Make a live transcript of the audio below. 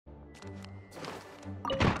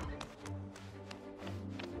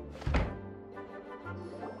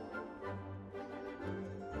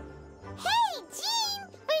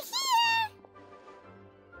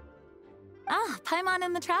Paimon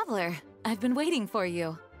and the Traveler. I've been waiting for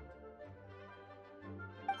you.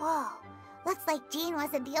 Whoa, looks like Jean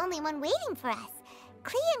wasn't the only one waiting for us.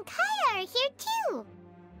 Klee and Kaya are here too.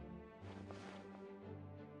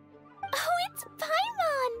 Oh, it's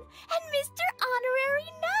Paimon and Mr.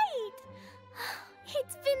 Honorary Knight.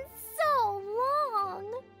 It's been so long.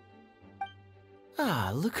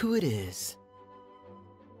 Ah, look who it is.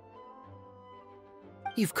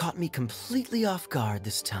 You've caught me completely off guard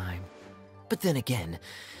this time. But then again,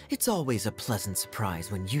 it's always a pleasant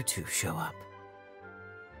surprise when you two show up.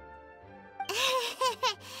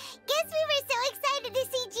 Guess we were so excited to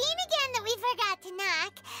see Jean again that we forgot to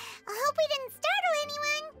knock. I hope we didn't startle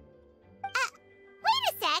anyone. Wait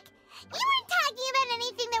a sec. You weren't talking about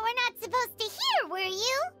anything that we're not supposed to hear, were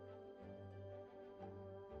you?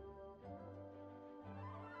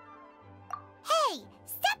 Hey,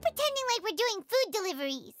 stop pretending like we're doing food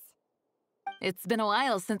deliveries. It's been a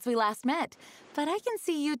while since we last met, but I can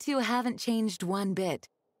see you two haven't changed one bit.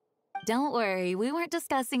 Don't worry, we weren't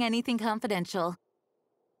discussing anything confidential.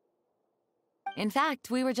 In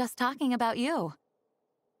fact, we were just talking about you.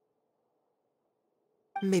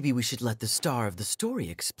 Maybe we should let the star of the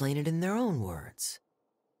story explain it in their own words.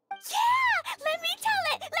 Yeah! Let me tell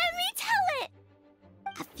it! Let me tell it!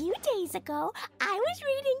 A few days ago, I was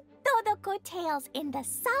reading Todoko Tales in the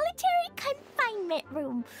solitary confinement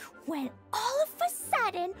room when all of a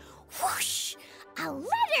sudden, whoosh! A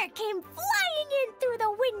letter came flying in through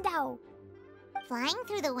the window. Flying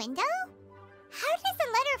through the window? How does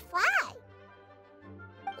a letter fly?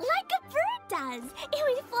 Like a bird does. It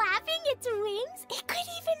was flapping its wings. It could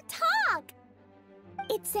even talk.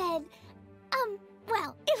 It said,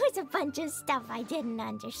 well, it was a bunch of stuff I didn't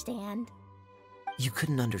understand. You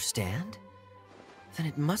couldn't understand? Then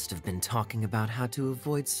it must have been talking about how to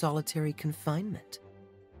avoid solitary confinement.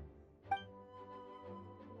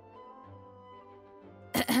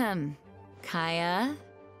 Kaya?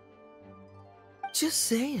 Just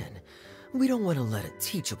saying. We don't want to let a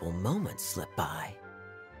teachable moment slip by.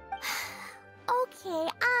 Okay,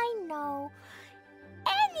 I know.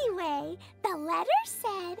 Anyway, the letter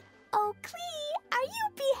said, "Oh, Klee, are you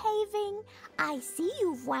behaving? I see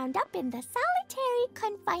you've wound up in the solitary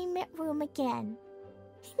confinement room again."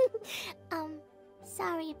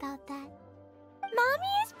 Sorry about that.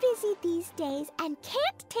 Mommy is busy these days and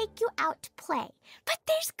can't take you out to play. But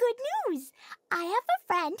there's good news. I have a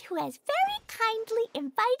friend who has very kindly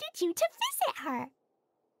invited you to visit her.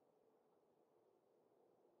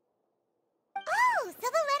 Oh, so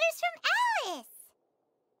the letter's from Alice!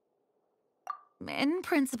 In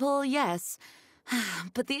principle, yes.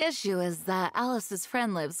 But the issue is that Alice's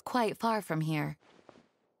friend lives quite far from here.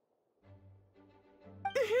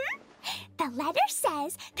 The letter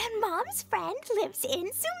says that Mom's friend lives in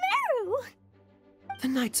Sumeru. The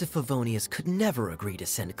Knights of Favonius could never agree to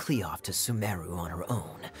send Klee off to Sumeru on her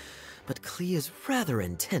own. But Klee is rather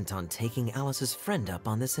intent on taking Alice's friend up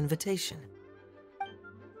on this invitation.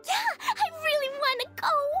 Yeah, I really want to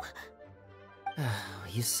go.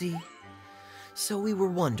 You see? So we were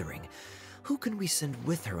wondering, who can we send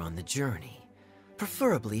with her on the journey?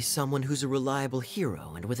 Preferably someone who's a reliable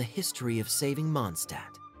hero and with a history of saving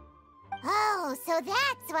Mondstadt. Oh, so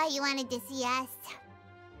that's why you wanted to see us.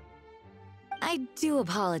 I do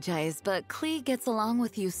apologize, but Klee gets along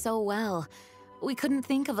with you so well. We couldn't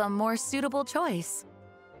think of a more suitable choice.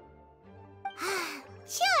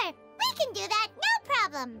 Sure, we can do that, no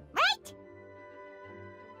problem, right?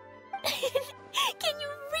 Can you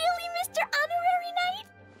really, Mr. Honorary Knight?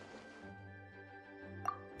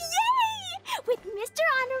 Yay! With Mr.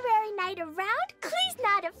 Honorary Knight around, Klee's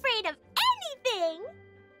not afraid of anything!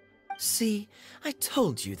 See, I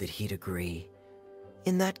told you that he'd agree.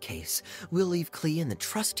 In that case, we'll leave Klee in the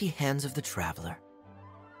trusty hands of the Traveler.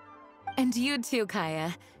 And you too,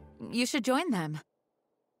 Kaya. You should join them.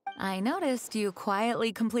 I noticed you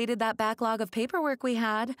quietly completed that backlog of paperwork we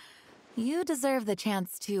had. You deserve the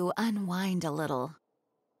chance to unwind a little.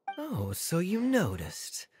 Oh, so you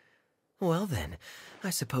noticed. Well then, I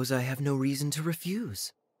suppose I have no reason to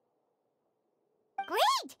refuse.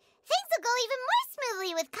 Great! Things will go even more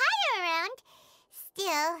smoothly with Kaya around.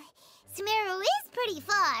 Still, Sumeru is pretty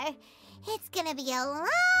far. It's gonna be a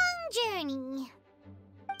long journey.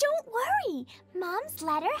 Don't worry, Mom's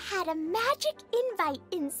letter had a magic invite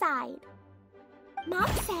inside.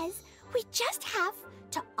 Mom says we just have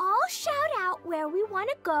to all shout out where we want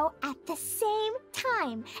to go at the same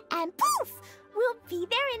time, and poof, we'll be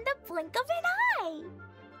there in the blink of an eye.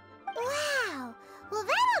 Wow! Well,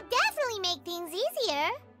 that'll definitely make things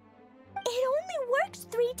easier. It only works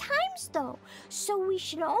 3 times though, so we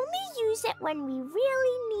should only use it when we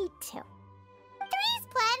really need to. 3's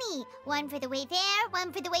me. One for the way there,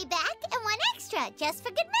 one for the way back, and one extra, just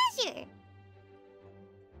for good measure.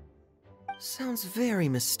 Sounds very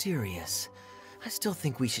mysterious. I still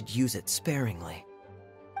think we should use it sparingly.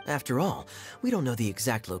 After all, we don't know the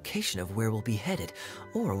exact location of where we'll be headed,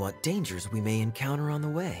 or what dangers we may encounter on the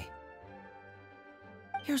way.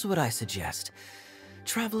 Here's what I suggest.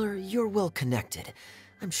 Traveler, you're well connected.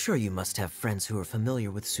 I'm sure you must have friends who are familiar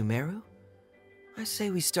with Sumeru. I say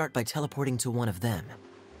we start by teleporting to one of them.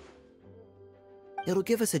 It'll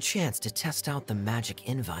give us a chance to test out the magic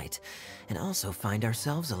invite, and also find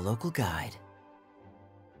ourselves a local guide.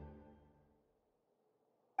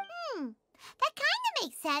 That kinda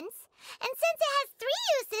makes sense. And since it has 3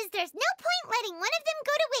 uses, there's no point letting one of them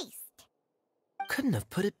go to waste. Couldn't have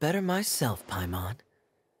put it better myself, Paimon.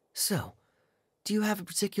 So, do you have a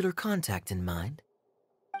particular contact in mind?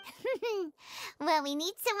 Well, we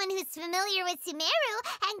need someone who's familiar with Sumeru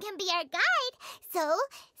and can be our guide, so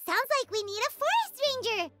sounds like we need a forest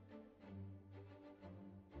ranger.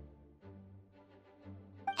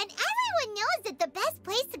 And everyone knows that the best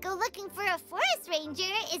place to go looking for a forest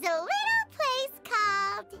ranger is a little place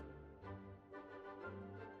called...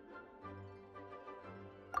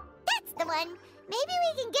 That's the one! Maybe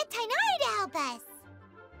we can get Tainari to help us.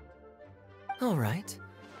 All right,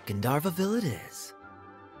 Gandharvaville it is.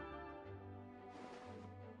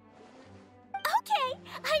 Okay,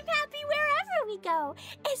 I'm happy wherever we go,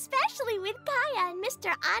 especially with Gaia and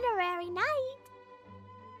Mr. Honorary Knight.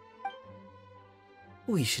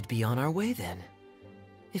 We should be on our way then.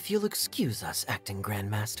 If you'll excuse us, Acting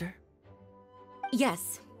Grandmaster.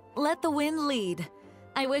 Yes, let the wind lead.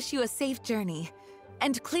 I wish you a safe journey.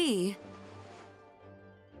 And Klee...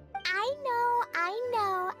 I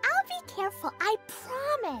know. I'll be careful, I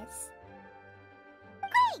promise.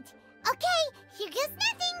 Great! Okay, here goes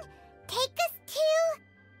nothing. Take us to...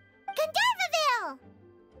 Gandharvaville!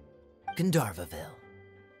 Gandharvaville.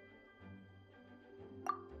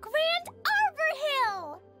 Grand Arbor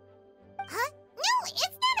Hill! Huh? No,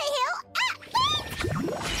 it's not a hill!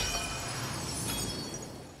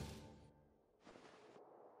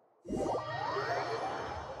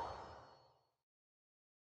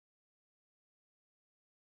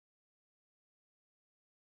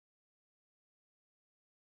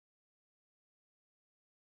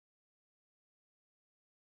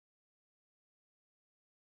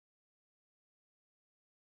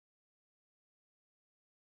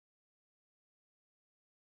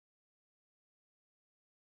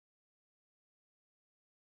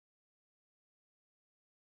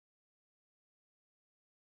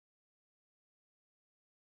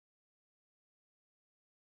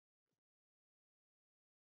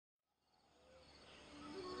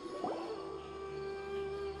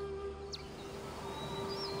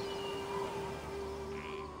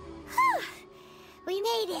 Ah! We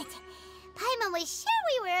made it. Paimon was sure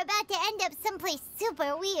we were about to end up someplace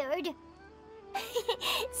super weird.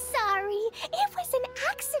 Sorry, it was an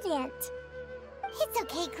accident. It's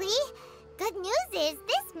okay, Klee. Good news is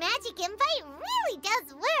this magic invite really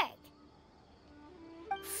does work.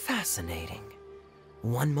 Fascinating.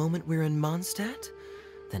 One moment we're in Mondstadt,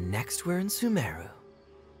 the next we're in Sumeru.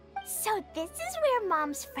 So this is where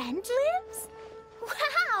Mom's friend lives?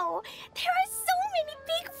 Wow, there are so many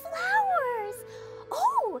big flowers.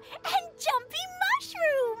 Oh, and jumping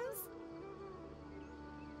mushrooms.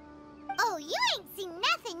 Oh, you ain't seen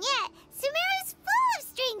nothing yet. Sumeru's full of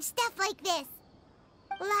strange stuff like this.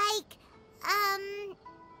 Like,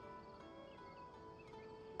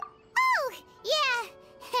 Oh, yeah.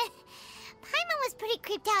 Paimon was pretty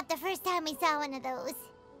creeped out the first time we saw one of those.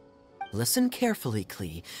 Listen carefully,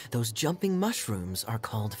 Klee. Those jumping mushrooms are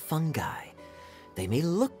called fungi. They may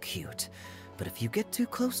look cute, but if you get too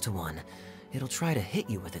close to one, it'll try to hit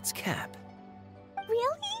you with its cap.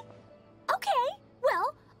 Really? Okay,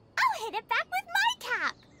 well, I'll hit it back with my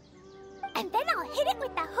cap. And then I'll hit it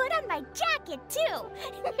with the hood on my jacket, too.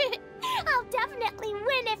 I'll definitely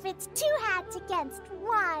win if it's 2 hats against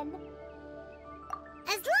 1.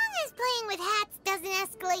 As long as playing with hats doesn't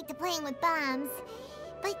escalate to playing with bombs.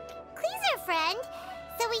 But Klee's our friend,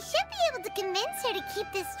 so we should be able to convince her to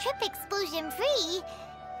keep this trip explosion-free.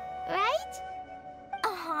 Right?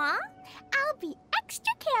 Uh-huh. I'll be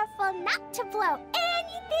extra careful not to blow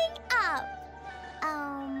anything up.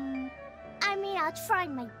 I mean, I'll try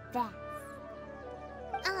my best.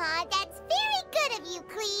 Aw, that's very good of you,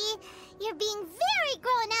 Klee. You're being very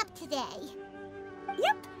grown up today.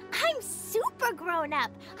 Yep, I'm super grown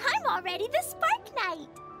up. I'm already the Spark Knight.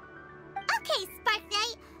 Okay, Spark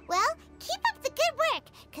Knight. Well, keep up the good work,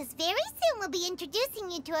 because very soon we'll be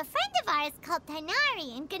introducing you to a friend of ours called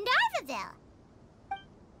Tainari in Gandharvaville.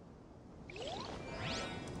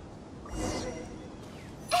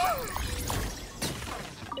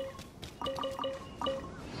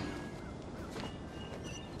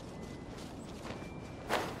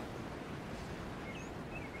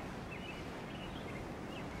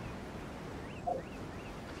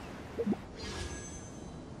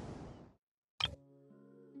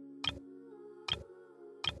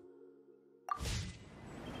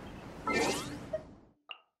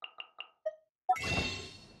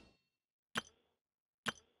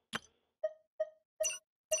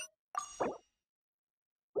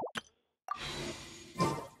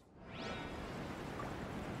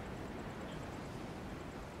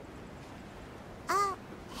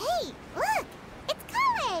 Hey, look! It's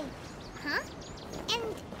Kale! Huh? And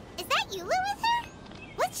is that Eula with her?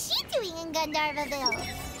 What's she doing in Gandharvaville?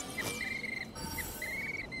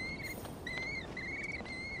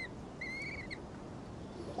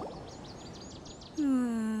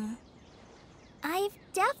 I've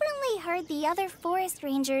definitely heard the other forest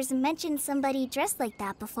rangers mention somebody dressed like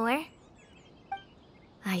that before.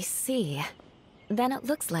 I see. Then it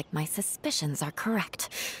looks like my suspicions are correct.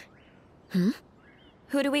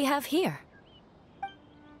 Who do we have here?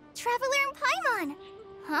 Traveler and Paimon!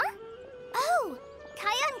 Huh? Oh!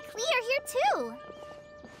 Kaya and Klee are here too!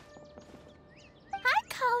 Hi,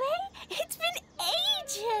 Kale! It's been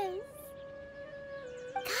ages!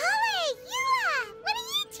 Kale! Eula! What are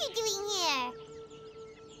you two doing here?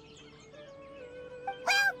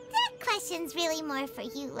 Well, that question's really more for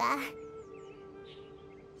Eula.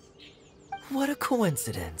 What a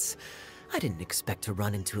coincidence. I didn't expect to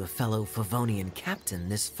run into a fellow Favonian captain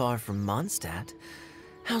this far from Mondstadt.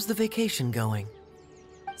 How's the vacation going?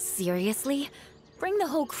 Seriously? Bring the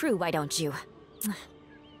whole crew, why don't you? Is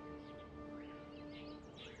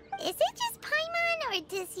it just Paimon, or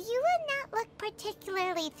does Eula not look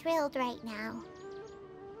particularly thrilled right now?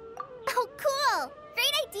 Oh, cool!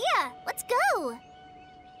 Great idea! Let's go!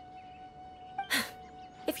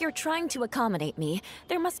 If you're trying to accommodate me,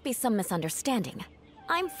 there must be some misunderstanding.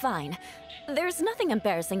 I'm fine. There's nothing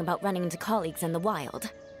embarrassing about running into colleagues in the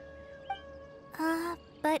wild.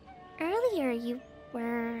 But earlier you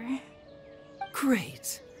were...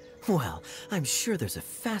 Great. Well, I'm sure there's a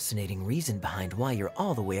fascinating reason behind why you're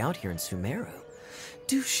all the way out here in Sumeru.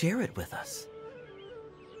 Do share it with us.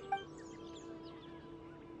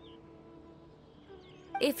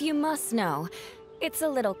 If you must know, it's a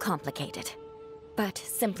little complicated. But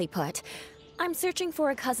simply put, I'm searching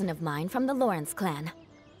for a cousin of mine from the Lawrence clan.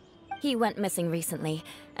 He went missing recently,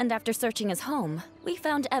 and after searching his home, we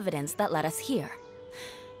found evidence that led us here.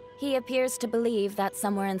 He appears to believe that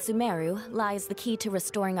somewhere in Sumeru lies the key to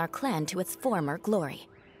restoring our clan to its former glory.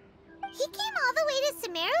 He came all the way to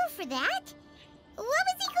Sumeru for that? What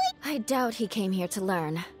was he going... I doubt he came here to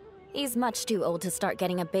learn. He's much too old to start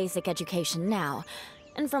getting a basic education now,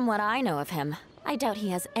 and from what I know of him, I doubt he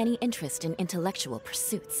has any interest in intellectual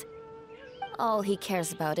pursuits. All he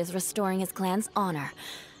cares about is restoring his clan's honor.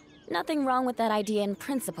 Nothing wrong with that idea in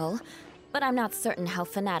principle, but I'm not certain how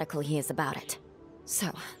fanatical he is about it. So,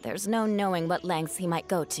 there's no knowing what lengths he might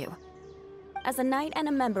go to. As a knight and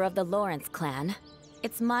a member of the Lawrence clan,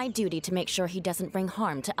 it's my duty to make sure he doesn't bring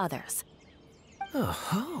harm to others.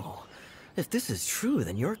 Oh-ho! If this is true,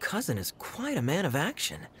 then your cousin is quite a man of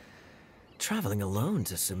action. Traveling alone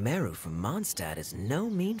to Sumeru from Mondstadt is no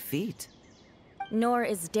mean feat. Nor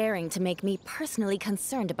is daring to make me personally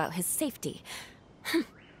concerned about his safety.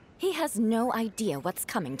 He has no idea what's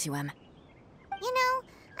coming to him. You know,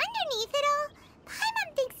 underneath it all,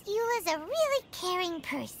 Paimon thinks Eula's a really caring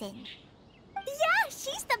person. Yeah,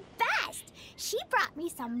 she's the best! She brought me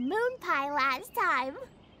some moon pie last time.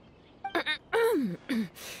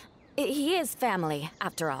 He is family,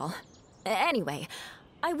 after all. Anyway,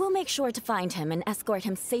 I will make sure to find him and escort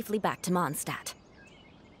him safely back to Mondstadt.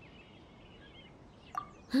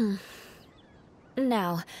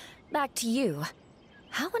 Now, back to you.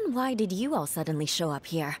 How and why did you all suddenly show up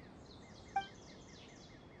here?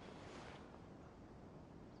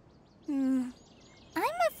 I'm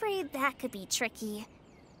afraid that could be tricky.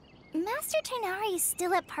 Master Tighnari is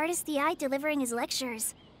still at Pardis the Eye delivering his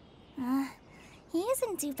lectures. He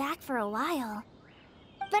isn't due back for a while.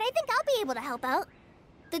 But I think I'll be able to help out.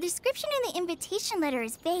 The description in the invitation letter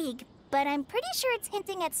is vague, but I'm pretty sure it's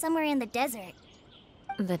hinting at somewhere in the desert.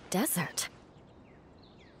 The desert?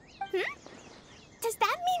 Does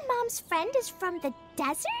that mean Mom's friend is from the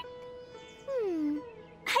desert?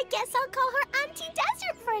 I guess I'll call her Auntie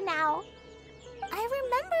Desert for now. I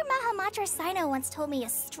remember Mahamatra Sino once told me a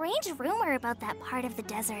strange rumor about that part of the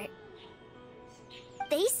desert.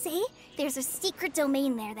 They say there's a secret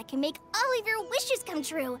domain there that can make all of your wishes come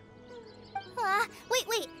true.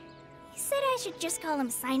 Wait. He said I should just call him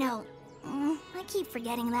Sino. I keep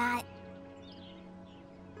forgetting that.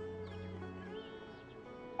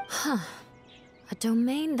 Huh. A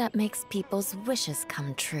domain that makes people's wishes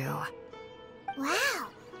come true. Wow.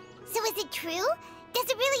 So is it true? Does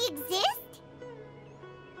it really exist?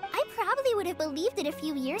 I probably would have believed it a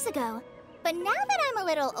few years ago. But now that I'm a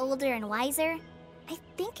little older and wiser, I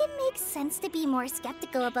think it makes sense to be more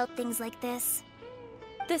skeptical about things like this.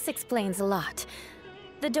 This explains a lot.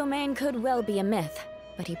 The domain could well be a myth,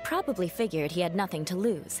 but he probably figured he had nothing to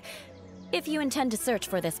lose. If you intend to search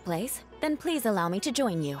for this place, then please allow me to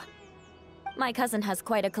join you. My cousin has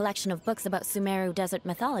quite a collection of books about Sumeru desert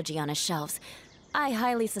mythology on his shelves. I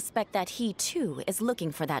highly suspect that he, too, is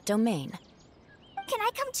looking for that domain. Can I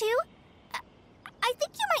come too? I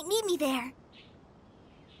think you might need me there.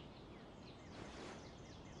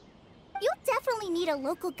 You'll definitely need a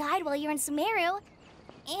local guide while you're in Sumeru.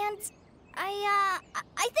 And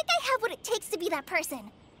I think I have what it takes to be that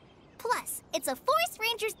person. Plus, it's a forest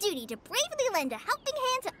ranger's duty to bravely lend a helping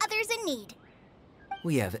hand to others in need.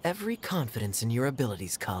 We have every confidence in your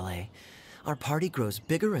abilities, Kale. Our party grows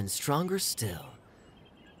bigger and stronger still.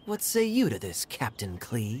 What say you to this, Captain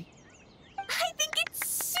Klee? I think it's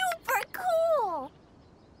super cool!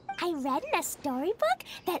 I read in a storybook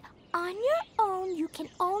that on your own you can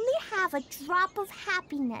only have a drop of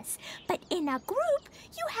happiness, but in a group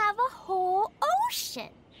you have a whole ocean.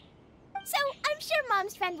 So I'm sure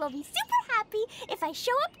Mom's friend will be super happy if I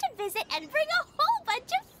show up to visit and bring a whole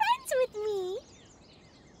bunch of friends with me.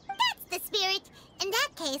 That's the spirit. In that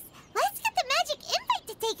case, let's get the magic invite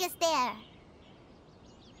to take us there.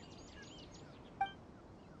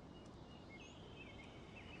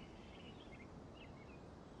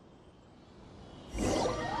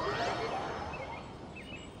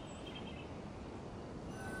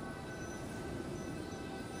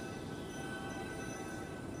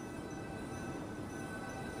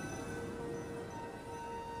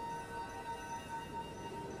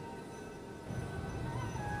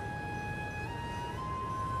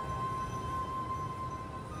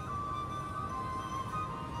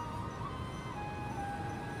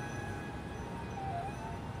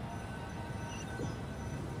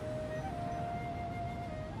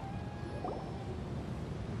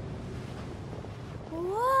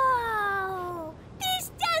 Whoa!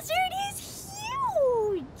 This desert is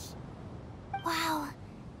huge! Wow,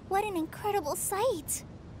 what an incredible sight.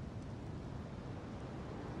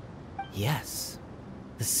 Yes.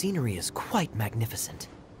 The scenery is quite magnificent.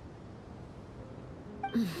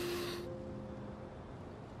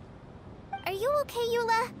 Are you okay,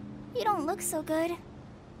 Eula? You don't look so good.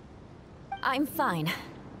 I'm fine.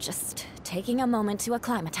 Just taking a moment to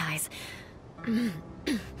acclimatize.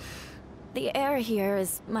 The air here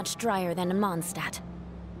is much drier than in Mondstadt.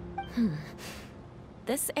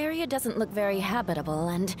 This area doesn't look very habitable,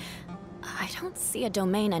 and I don't see a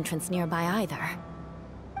domain entrance nearby either.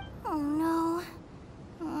 Oh no.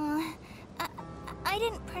 I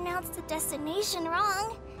didn't pronounce the destination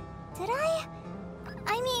wrong, did I?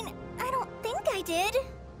 I mean, I don't think I did.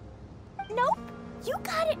 Nope, you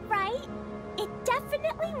got it right. It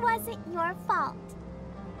definitely wasn't your fault.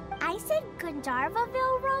 I said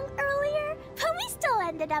Gandharvaville wrong earlier, but we still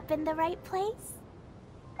ended up in the right place.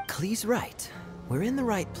 Klee's right. We're in the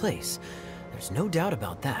right place. There's no doubt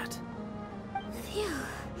about that. Phew.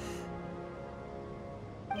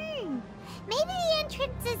 Maybe the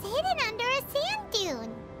entrance is hidden under a sand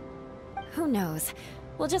dune. Who knows?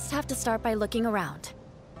 We'll just have to start by looking around.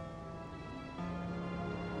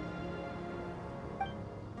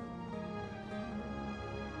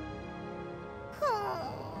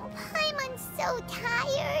 Oh, Paimon's so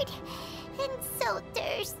tired and so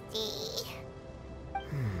thirsty.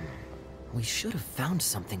 We should have found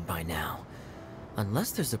something by now.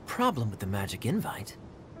 Unless there's a problem with the magic invite.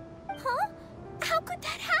 Huh? How could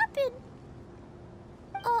that happen?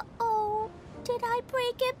 Uh-oh. Did I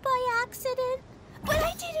break it by accident? But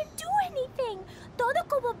I didn't do anything.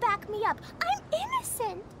 Todoko will back me up. I'm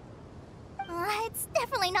innocent. It's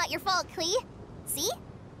definitely not your fault, Klee. See?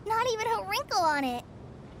 Not even a wrinkle on it.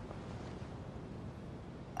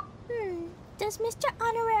 Does Mr.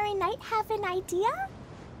 Honorary Knight have an idea?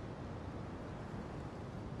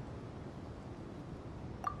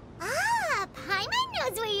 Ah, Paimon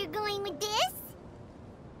knows where you're going with this.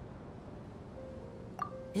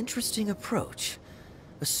 Interesting approach.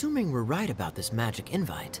 Assuming we're right about this magic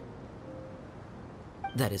invite.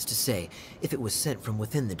 That is to say, if it was sent from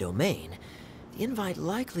within the domain, the invite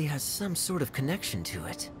likely has some sort of connection to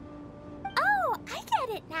it. Oh, I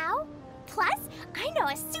get it now. Plus, I know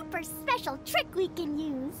a super special trick we can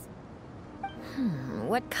use.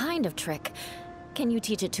 What kind of trick? Can you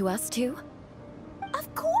teach it to us too?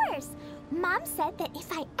 Of course! Mom said that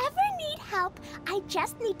if I ever need help, I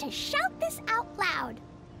just need to shout this out loud.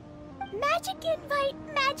 Magic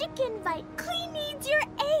invite, Klee needs your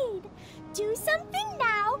aid. Do something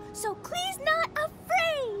now, so Klee's not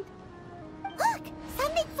afraid. Look,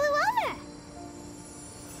 something flew over.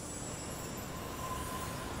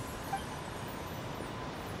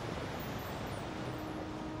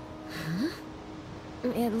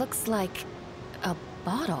 It looks like a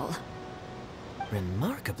bottle.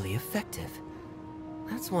 Remarkably effective.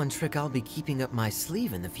 That's one trick I'll be keeping up my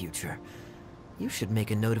sleeve in the future. You should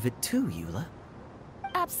make a note of it too, Eula.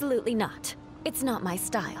 Absolutely not. It's not my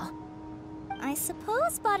style. I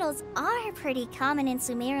suppose bottles are pretty common in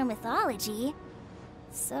Sumeru mythology.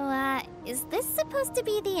 So, is this supposed to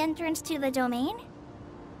be the entrance to the domain?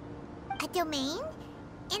 A domain?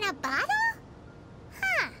 In a bottle?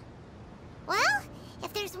 Huh. Well,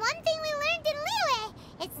 if there's one thing we learned in Liyue,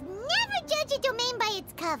 it's never judge a domain by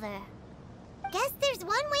its cover. Guess there's one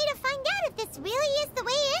way to find out if this really is the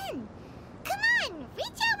way in. Come on, reach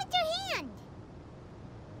out with your hand.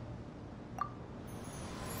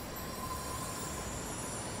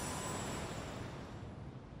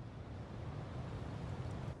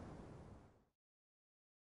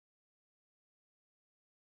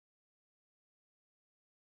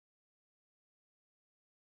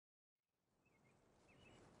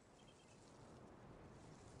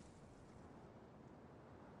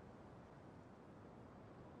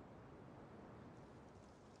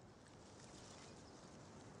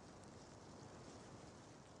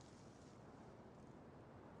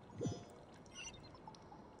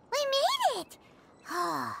 We made it!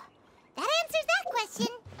 Oh, that answers that question.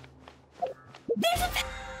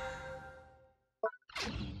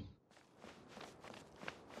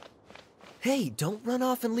 Hey, don't run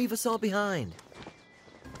off and leave us all behind.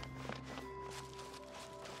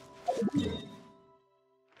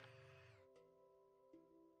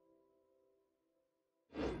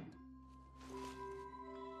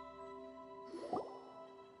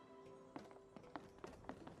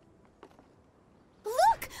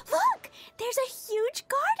 Look! There's a huge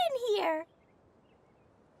garden here!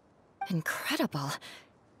 Incredible.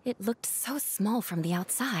 It looked so small from the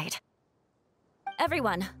outside.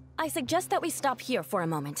 Everyone, I suggest that we stop here for a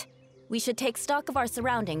moment. We should take stock of our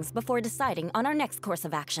surroundings before deciding on our next course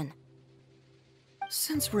of action.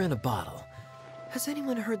 Since we're in a bottle, has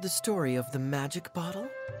anyone heard the story of the magic bottle?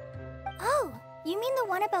 Oh, you mean the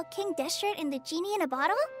one about King Deshret and the genie in a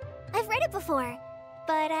bottle? I've read it before,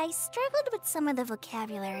 but I struggled with some of the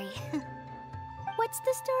vocabulary. What's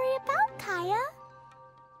the story about, Kaya?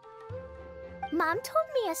 Mom told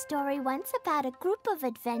me a story once about a group of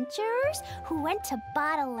adventurers who went to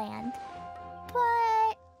Bottle Land. But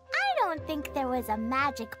I don't think there was a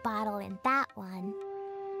magic bottle in that one.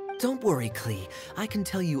 Don't worry, Klee. I can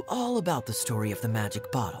tell you all about the story of the magic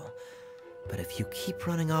bottle. But if you keep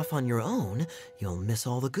running off on your own, you'll miss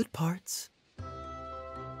all the good parts.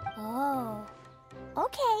 Oh.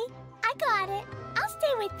 Okay, I got it. I'll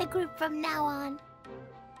stay with the group from now on.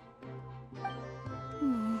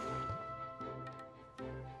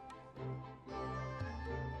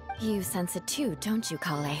 You sense it too, don't you,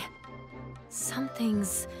 Kale?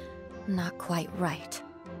 Something's not quite right.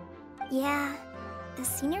 Yeah, the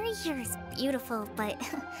scenery here is beautiful, but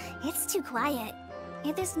it's too quiet.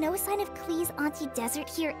 And there's no sign of Klee's Auntie Desert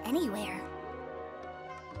here anywhere.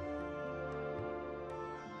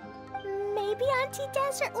 Maybe Auntie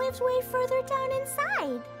Desert lives way further down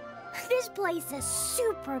inside. This place is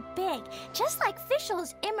super big, just like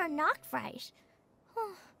Fischl's Immer Nachtreich.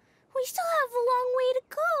 We still have a long way to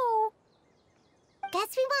go.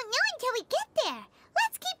 Guess we won't know until we get there.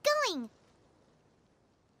 Let's keep going.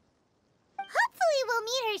 Hopefully we'll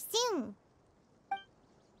meet her soon.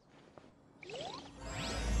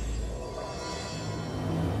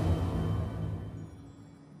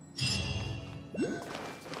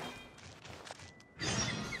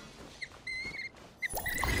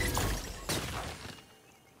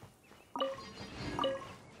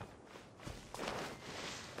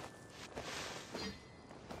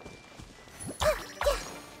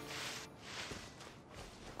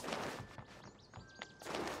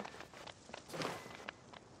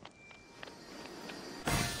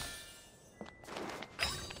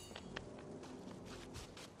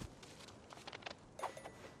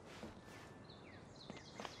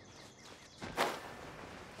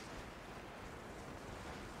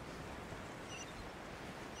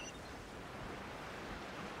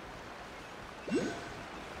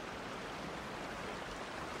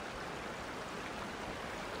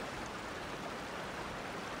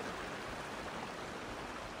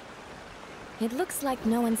 It looks like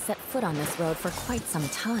no one set foot on this road for quite some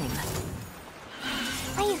time.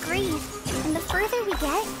 I agree. And the further we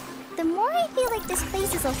get, the more I feel like this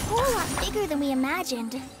place is a whole lot bigger than we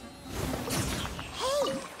imagined.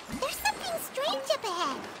 Hey, there's something strange up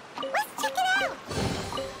ahead. Let's check it out.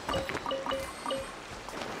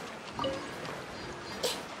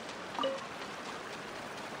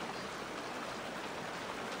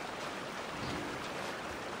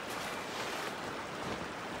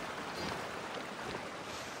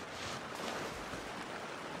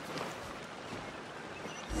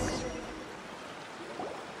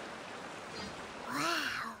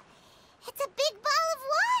 Wow, it's a big ball of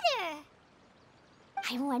water.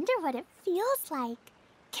 I wonder what it feels like.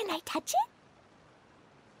 Can I touch it?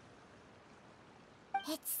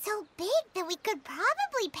 It's so big that we could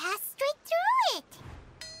probably pass straight through it.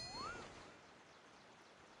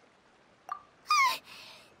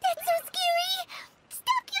 That's so scary!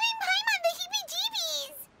 Stop giving Paimon the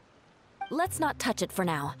heebie-jeebies! Let's not touch it for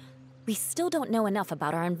now. We still don't know enough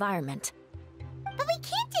about our environment. But we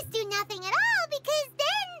can't just do nothing at all, because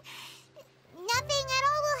then nothing at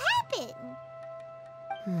all will happen.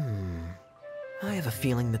 I have a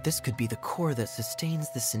feeling that this could be the core that sustains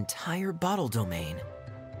this entire bottle domain.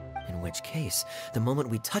 In which case, the moment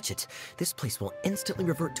we touch it, this place will instantly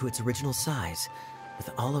revert to its original size, with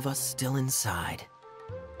all of us still inside.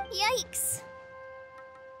 Yikes.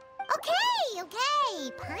 Okay.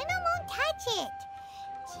 Paimon won't touch it.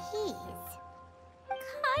 Jeez.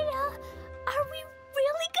 Kaya, are we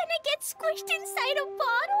really gonna get squished inside a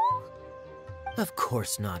bottle? Of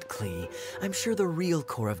course not, Klee. I'm sure the real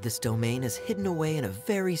core of this domain is hidden away in a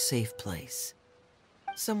very safe place.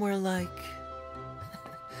 Somewhere like...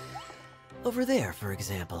 over there, for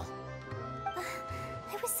example.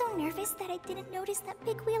 I was so nervous that I didn't notice that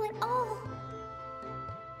big wheel at all.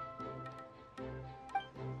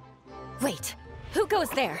 Wait, who goes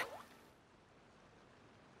there?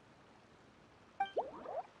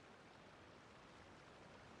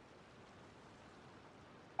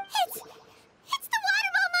 It's the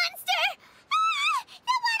water ball monster! Ah!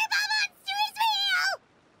 The water ball monster is real!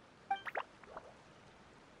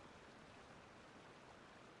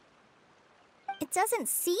 It doesn't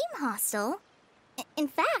seem hostile. In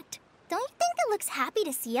fact, don't you think it looks happy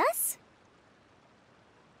to see us?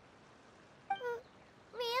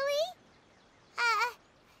 Really?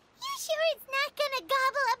 You sure it's not gonna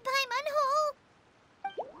gobble up Paimon whole?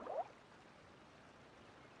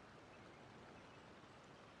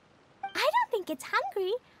 I don't think it's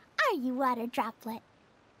hungry. Are you, Water Droplet?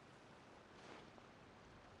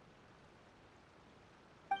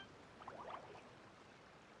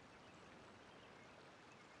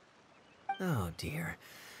 Oh dear.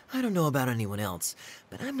 I don't know about anyone else,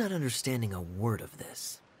 but I'm not understanding a word of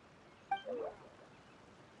this.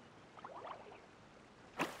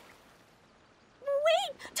 Wait!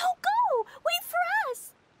 Don't go! Wait for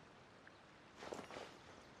us!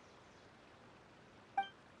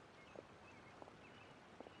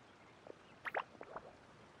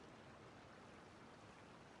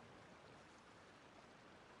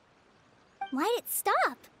 Why'd it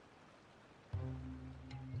stop?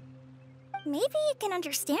 Maybe it can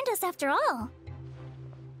understand us after all.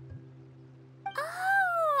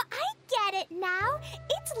 Oh, I get it now.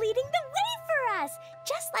 It's leading the way for us,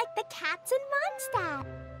 just like the cats in Mondstadt.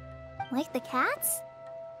 Like the cats?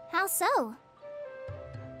 How so?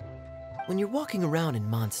 When you're walking around in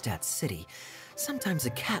Mondstadt City, sometimes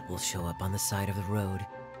a cat will show up on the side of the road.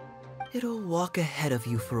 It'll walk ahead of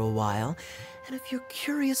you for a while, and if you're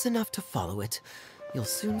curious enough to follow it, you'll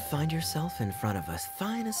soon find yourself in front of a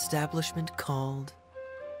fine establishment called...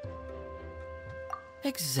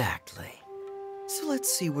 Exactly. So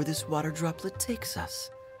let's see where this water droplet takes us.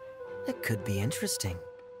 It could be interesting.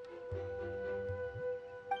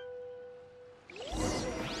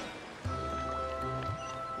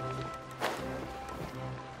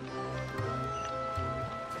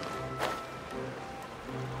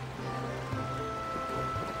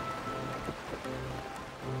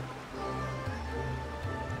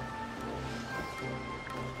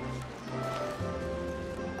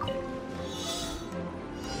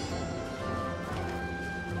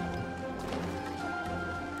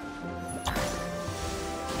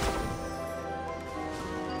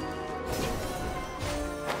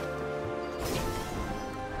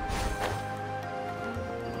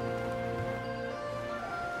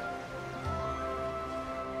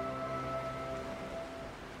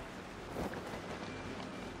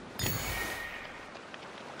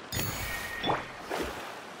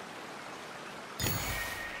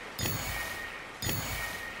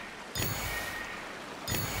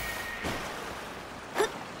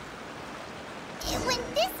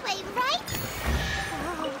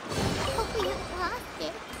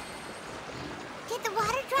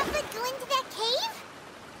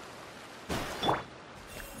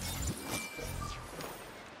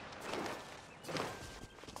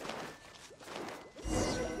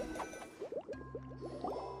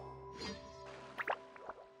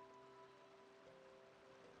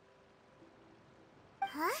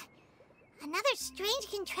 Huh? Another strange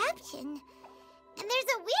contraption. And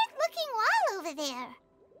there's a weird-looking wall over there.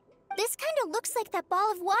 This kind of looks like that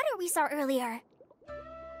ball of water we saw earlier.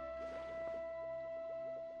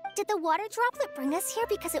 Did the water droplet bring us here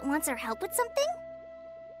because it wants our help with something?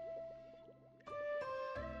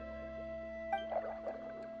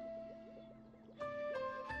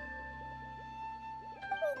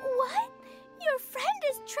 What? Your friend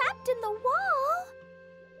is trapped in the wall?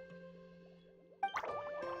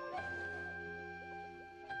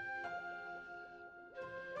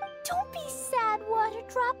 Don't be sad, Water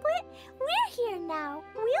Droplet. We're here now.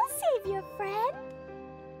 We'll save your friend.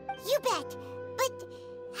 You bet. But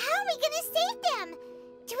how are we gonna save them?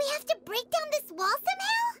 Do we have to break down this wall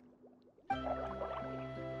somehow?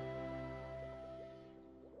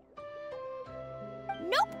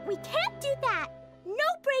 Nope, we can't do that. No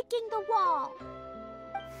breaking the wall.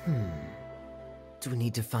 Do we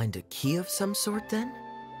need to find a key of some sort then?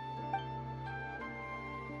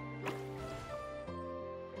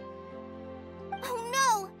 Oh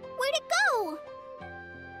no! Where'd it go?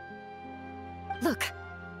 Look,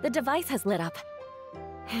 the device has lit up.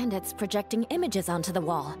 And it's projecting images onto the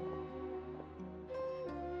wall.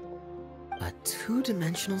 A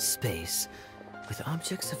two-dimensional space with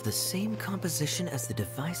objects of the same composition as the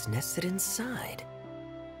device nested inside.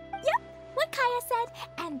 Yep, what Kaya said,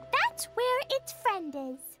 and that's where its friend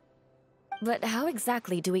is. But how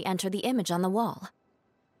exactly do we enter the image on the wall?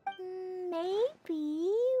 Maybe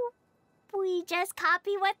we just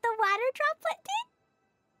copy what the water droplet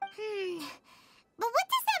did? But what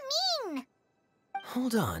does that mean?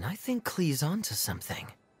 Hold on, I think Klee's onto something.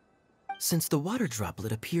 Since the water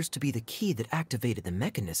droplet appears to be the key that activated the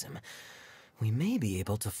mechanism, we may be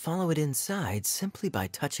able to follow it inside simply by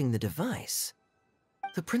touching the device.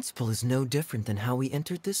 The principle is no different than how we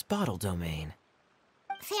entered this bottle domain.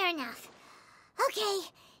 Fair enough. Okay,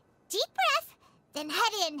 deep breath, then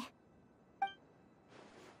head in.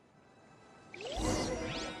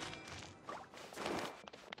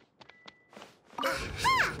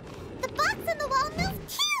 Aha! The box on the wall moved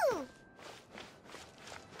too!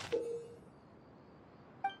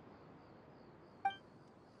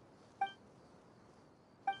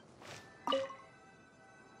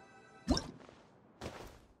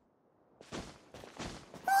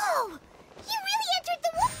 Whoa! You really entered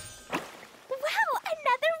the wall! Wow,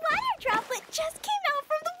 another water droplet just came out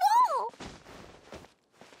from the wall!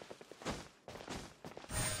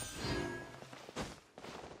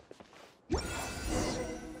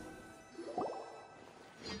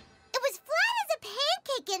 It was flat as a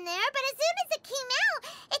pancake in there, but as soon as it came out,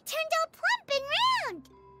 it turned all plump and round.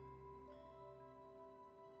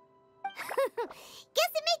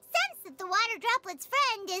 Guess it makes sense that the water droplet's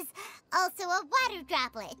friend is also a water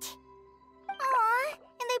droplet. Aw,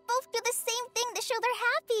 and they both do the same thing to show they're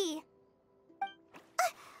happy.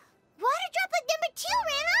 Water droplet number 2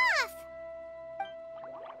 ran off.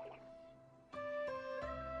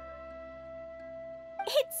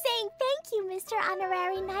 It's saying thank you, Mr.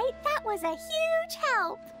 Honorary Knight. That was a huge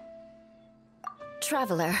help.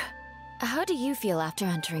 Traveler, how do you feel after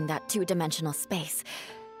entering that two-dimensional space?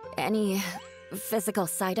 Any physical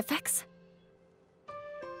side effects?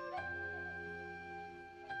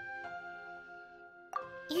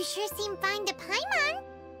 You sure seem fine to Paimon.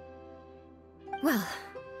 Well,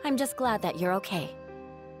 I'm just glad that you're okay.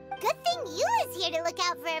 Good thing Eula's here to look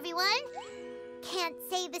out for everyone. Can't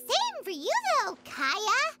say the same for you, though,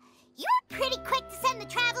 Kaya. You were pretty quick to send the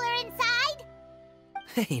traveler inside.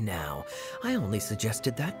 Hey now, I only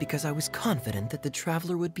suggested that because I was confident that the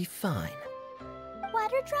traveler would be fine.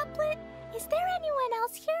 Water droplet, is there anyone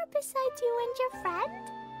else here besides you and your friend?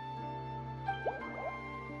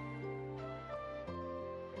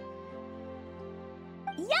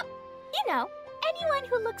 Yep, you know, anyone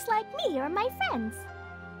who looks like me or my friends.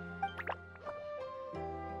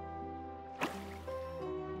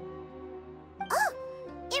 Oh,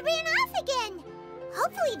 it ran off again.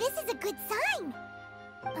 Hopefully this is a good sign.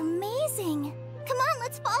 Amazing. Come on,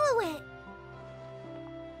 let's follow it.